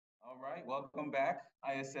right, welcome back.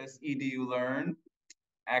 ISS EDUlearn.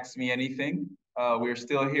 Ask Me Anything. We're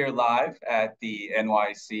still here live at the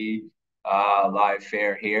NYC live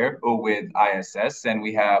fair here with ISS, and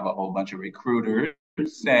we have a whole bunch of recruiters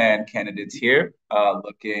and candidates here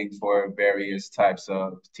looking for various types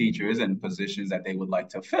of teachers and positions that they would like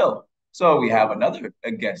to fill. So we have another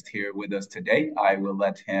guest here with us today. I will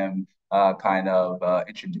let him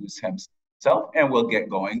introduce himself, and we'll get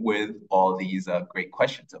going with all these great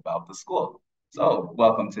questions about the school. So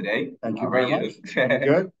welcome today. Thank you very much.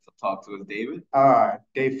 Good. So talk to us, David.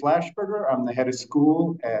 Dave Flaschberger. I'm the head of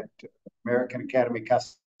school at American Academy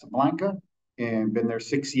Casablanca and been there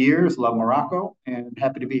 6 years. Love Morocco and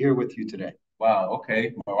happy to be here with you today. Wow.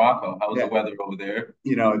 Okay. Morocco. How's the weather over there?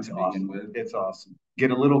 It's awesome. It's awesome.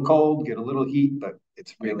 Get a little cold, get a little heat, but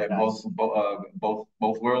it's really nice. Both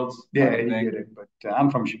worlds. Yeah, you get it. But I'm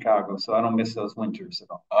from Chicago, so I don't miss those winters at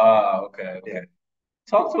all. Okay. Yeah.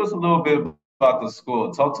 Talk to us a little bit about the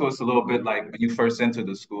school. Talk to us a little bit like when you first entered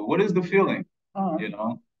the school. What is the feeling?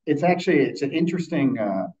 It's an interesting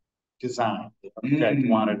design. That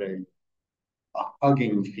wanted a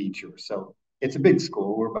hugging feature. So it's a big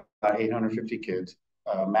school. We're about 850 kids.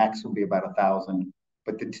 Max will be about 1,000.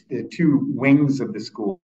 But the two wings of the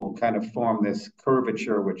school kind of form this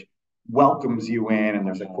curvature, which welcomes you in, and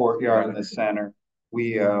there's a courtyard in the center.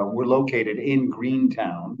 We're located in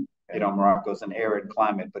Greentown. Morocco's an arid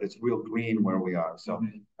climate, but it's real green where we are. So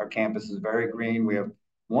our campus is very green. We have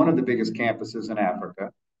one of the biggest campuses in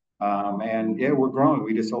Africa. We're growing.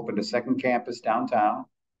 We just opened a second campus downtown.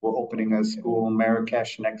 We're opening a school in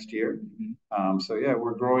Marrakesh next year.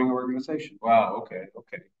 We're a growing organization. Wow. Okay.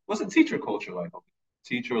 What's the teacher culture like?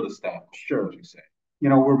 Teacher or the staff? Sure. What would you say?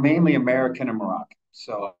 We're mainly American and Moroccan.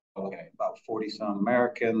 So about 40 some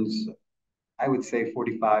Americans. I would say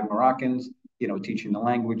 45 Moroccans. Teaching the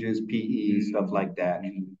languages, PE, stuff like that.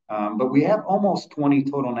 But we have almost 20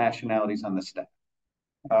 total nationalities on the staff.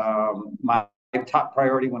 My top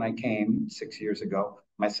priority when I came 6 years ago,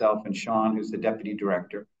 myself and Sean, who's the deputy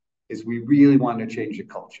director, is we really wanted to change the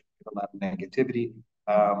culture. A lot of negativity.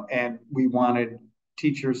 And we wanted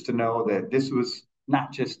teachers to know that this was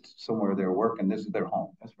not just somewhere they're working, this is their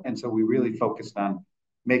home. Right. And so we really focused on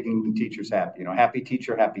making the teachers happy. Happy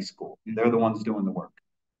teacher, happy school. They're the ones doing the work.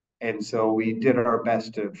 And so we did our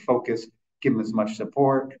best to focus, give them as much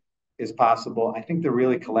support as possible. I think they're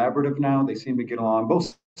really collaborative now. They seem to get along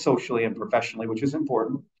both socially and professionally, which is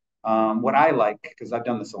important. What I like, because I've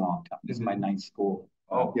done this a long time, this is my ninth school.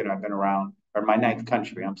 I've been around, or my ninth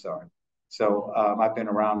country, I'm sorry. So I've been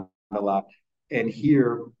around a lot. And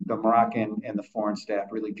here, the Moroccan and the foreign staff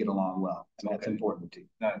really get along well. And that's important too.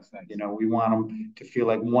 Nice. We want them to feel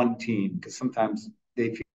like one team, because sometimes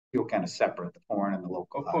they feel kind of separate, the foreign and the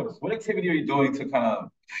local. Of course. What activity are you doing to kind of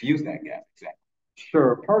fuse that gap? Exactly.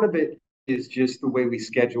 Sure. Part of it is just the way we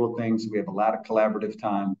schedule things. We have a lot of collaborative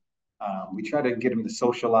time. We try to get them to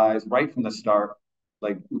socialize right from the start.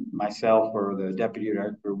 Like myself or the deputy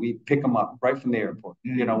director, we pick them up right from the airport.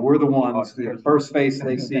 We're the ones, the first face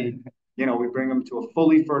they see. We bring them to a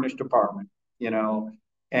fully furnished apartment,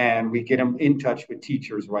 and we get them in touch with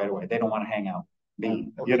teachers right away. They don't want to hang out.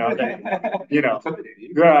 They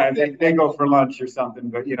go for lunch or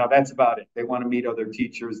something, but that's about it. They want to meet other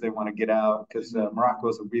teachers. They want to get out because Morocco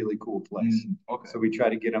is a really cool place. So we try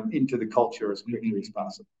to get them into the culture as quickly as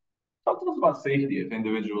possible. Talk to us about safety. If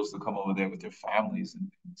individuals to come over there with their families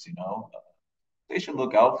and things, they should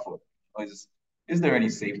look out for. Is there any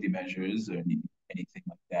safety measures or anything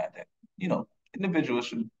like that individuals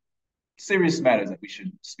should, serious matters that we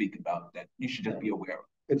should speak about, that you should just be aware of?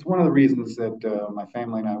 It's one of the reasons that my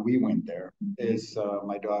family and I, we went there, is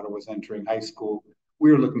my daughter was entering high school.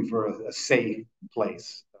 We were looking for a safe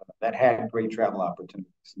place that had great travel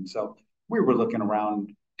opportunities. And so we were looking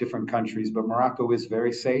around different countries, but Morocco is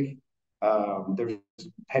very safe. There's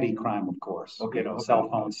petty crime, of course, cell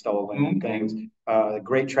phones stolen and things.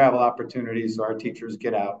 Great travel opportunities, so our teachers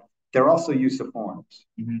get out. They're also used to foreigners.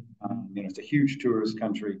 It's a huge tourist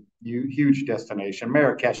country, huge destination.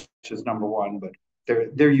 Marrakesh is number one, but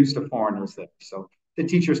they're used to foreigners there. So the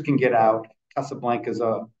teachers can get out. Casablanca is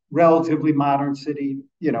a relatively modern city.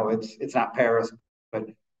 It's not Paris, but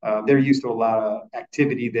they're used to a lot of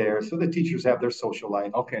activity there. So the teachers have their social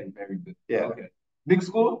life. Okay, very good. Yeah. Okay. Big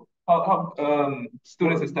school? How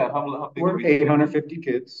students and staff? How big? We're 850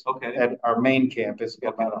 kids. Okay. At our main campus. We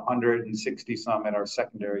have about 160 some at our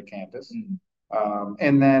secondary campus.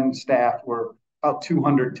 And then staff, we're about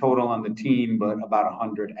 200 total on the team, but about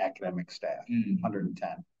 100 academic staff,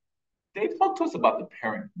 110. Dave, talk to us about the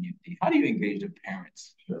parent community. How do you engage the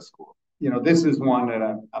parents in the school? this is one that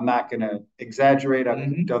I'm not going to exaggerate.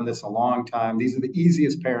 I've done this a long time. These are the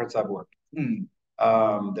easiest parents I've worked with.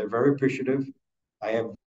 They're very appreciative. I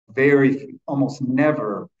have almost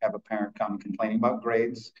never have a parent come complaining about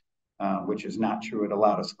grades, which is not true at a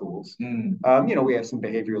lot of schools. We have some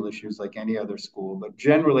behavioral issues like any other school, but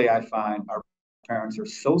generally I find our parents are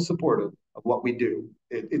so supportive of what we do.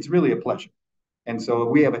 It's really a pleasure. And so if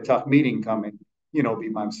we have a tough meeting coming, be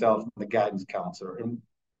myself and the guidance counselor. And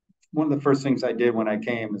one of the first things I did when I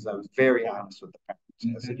came is I was very honest with the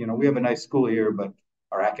parents. I said, we have a nice school here, but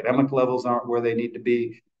our academic levels aren't where they need to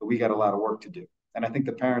be, but we got a lot of work to do. And I think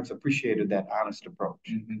the parents appreciated that honest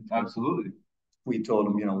approach. Absolutely. We told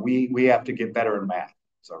them, we have to get better in math.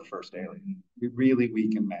 It's our first alien. We're really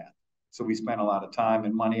weak in math. So we spent a lot of time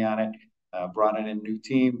and money on it, brought in a new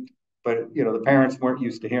team. But, the parents weren't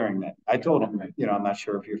used to hearing that. I told them, I'm not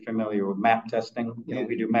sure if you're familiar with map testing.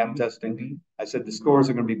 We do map testing. I said, the scores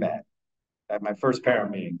are going to be bad. At my first parent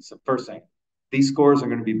meeting, it's the first thing. These scores are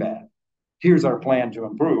going to be bad. Here's our plan to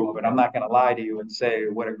improve, but I'm not going to lie to you and say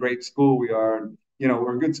what a great school we are.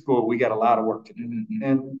 We're a good school. We got a lot of work to do.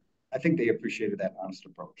 And I think they appreciated that honest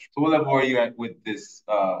approach. So what level are you at with this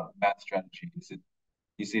math strategy?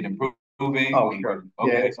 You see it improving? Oh, sure.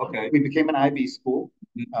 Okay. Okay. We became an IB school.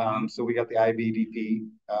 So we got the IBDP.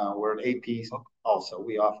 We're an AP also.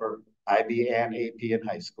 We offer IB and AP in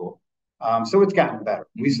high school. So it's gotten better.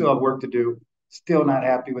 We still have work to do. Still not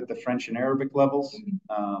happy with the French and Arabic levels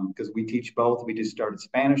because we teach both. We just started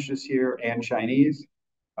Spanish this year and Chinese.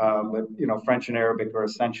 But, French and Arabic are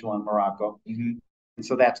essential in Morocco. And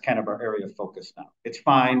so that's kind of our area of focus now. It's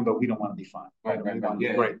fine, but we don't want to be fine. Right.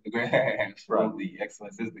 Yeah, great. Absolutely.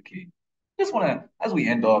 Excellence is the key. Just want to, as we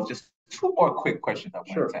end off, just two more quick questions I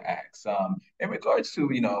wanted to ask. In regards to,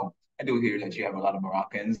 I do hear that you have a lot of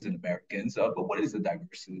Moroccans and Americans, but what is the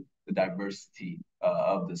diversity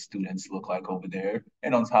of the students look like over there?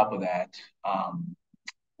 And on top of that,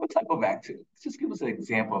 what type of activity? Just give us an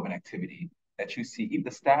example of an activity that you see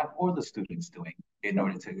either staff or the students doing in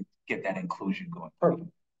order to get that inclusion going. Perfect.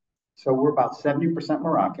 So we're about 70%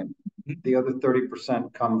 Moroccan. The other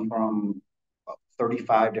 30% come from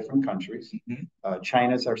 35 different countries.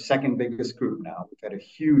 China's our second biggest group now. We've had a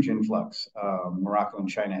huge influx. Morocco and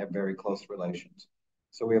China have very close relations.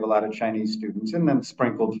 So we have a lot of Chinese students and then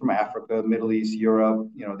sprinkled from Africa, Middle East, Europe,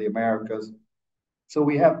 the Americas. So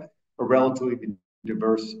we have a relatively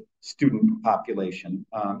diverse student population.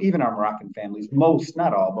 Even our Moroccan families, most,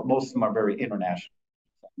 not all, but most of them are very international.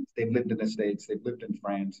 They've lived in the States, they've lived in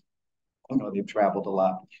France, they've traveled a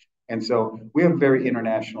lot. And so we have a very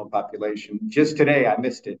international population. Just today, I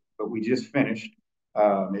missed it, but we just finished.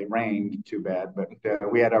 It rained too bad, but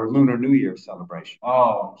we had our Lunar New Year celebration.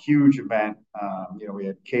 Oh, huge event. We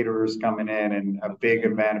had caterers coming in and a big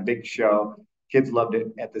event, a big show. Kids loved it.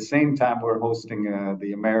 At the same time, we're hosting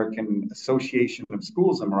the American Association of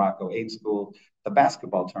Schools in Morocco, 8 schools, the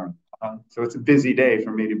basketball tournament. So it's a busy day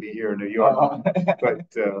for me to be here in New York.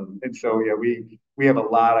 And so, we have a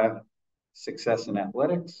lot of success in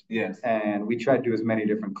athletics. Yes. And we try to do as many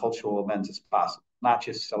different cultural events as possible, not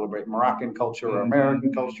just celebrate Moroccan culture or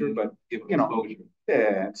American culture, but, exposure.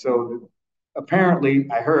 Yeah. So apparently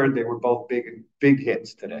I heard they were both big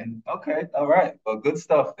hits today. Okay. All right. Well, good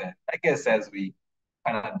stuff then. I guess as we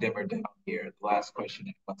kind of dimmer down here, the last question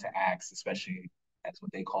I want to ask, especially as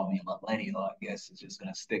what they call me a millennial, I guess is just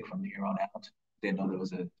going to stick from here on out. Didn't know there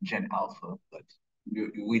was a Gen Alpha, but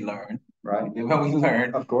we learn. Right. We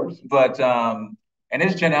learn. Of course. But and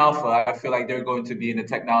this Gen Alpha, I feel like they're going to be in the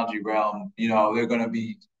technology realm.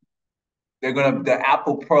 The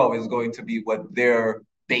Apple Pro is going to be what their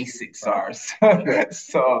basics are.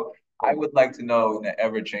 So I would like to know, in the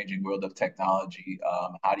ever-changing world of technology,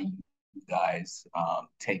 how do you guys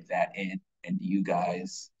take that in? And are you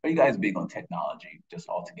guys big on technology just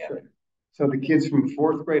altogether? Sure. So the kids from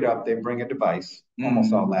 4th grade up, they bring a device,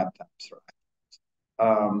 almost all laptops, right?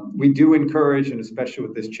 We do encourage, and especially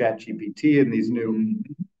with this ChatGPT and these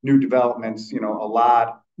new developments, a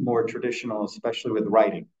lot more traditional, especially with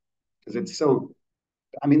writing, because it's so,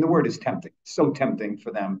 the word is tempting, so tempting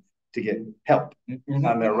for them to get help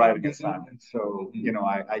on their writing assignment. So,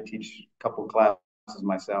 I teach a couple of classes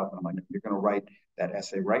myself, and I'm like, you're going to write that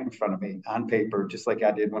essay right in front of me on paper, just like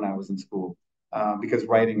I did when I was in school, because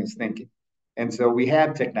writing is thinking. And so we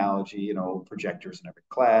have technology, projectors in every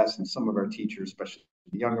class, and some of our teachers, especially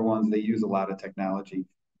the younger ones, they use a lot of technology,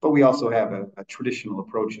 but we also have a traditional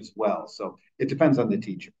approach as well. So it depends on the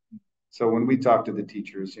teacher. So when we talk to the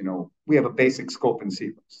teachers, we have a basic scope and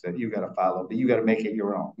sequence that you got to follow, but you got to make it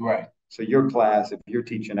your own. Right. So your class, if you're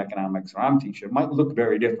teaching economics or I'm teaching, it might look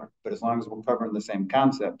very different, but as long as we're covering the same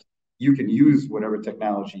concept, you can use whatever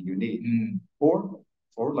technology you need. Or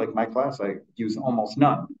like my class, I use almost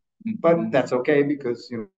none. But that's okay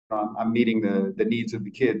because I'm meeting the needs of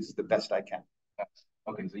the kids the best I can.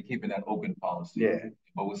 Okay, so you're keeping that open policy. Yeah,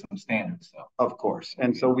 but with some standards, so. Of course.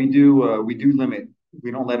 And so we do limit. We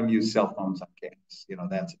don't let them use cell phones on campus.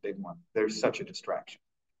 That's a big one. There's such a distraction.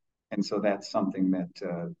 And so that's something that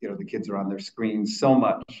the kids are on their screens so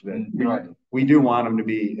much that we do want them to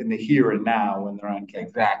be in the here and now when they're on campus.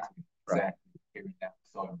 Exactly. Here and now,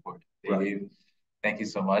 so important. Dave, thank you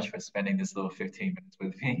so much for spending this little 15 minutes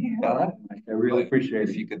with me. I really appreciate it.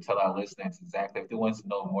 If you could tell our listeners exactly if they want to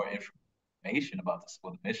know more information about the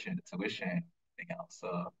school, the mission, the tuition, anything else,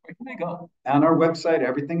 where can they go? On our website,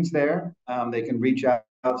 everything's there. They can reach out,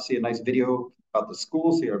 see a nice video about the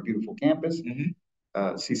school, see our beautiful campus.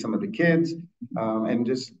 See some of the kids, and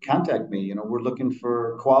just contact me. We're looking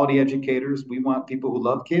for quality educators. We want people who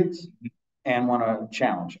love kids and want to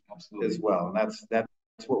challenge them as well. And that's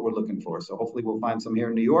what we're looking for. So hopefully we'll find some here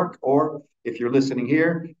in New York, or if you're listening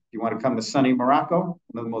here, if you want to come to sunny Morocco,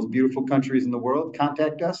 one of the most beautiful countries in the world,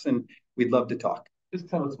 contact us and we'd love to talk. Just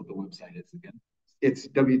tell us what the website is again. It's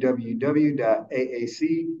www.aac.ac.ma.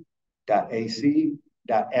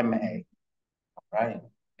 All right.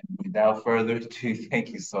 Without further ado, thank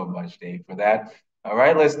you so much, Dave, for that. All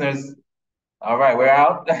right, listeners. All right, we're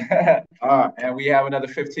out. And we have another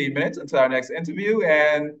 15 minutes until our next interview.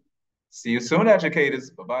 And see you soon, educators.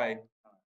 Bye-bye.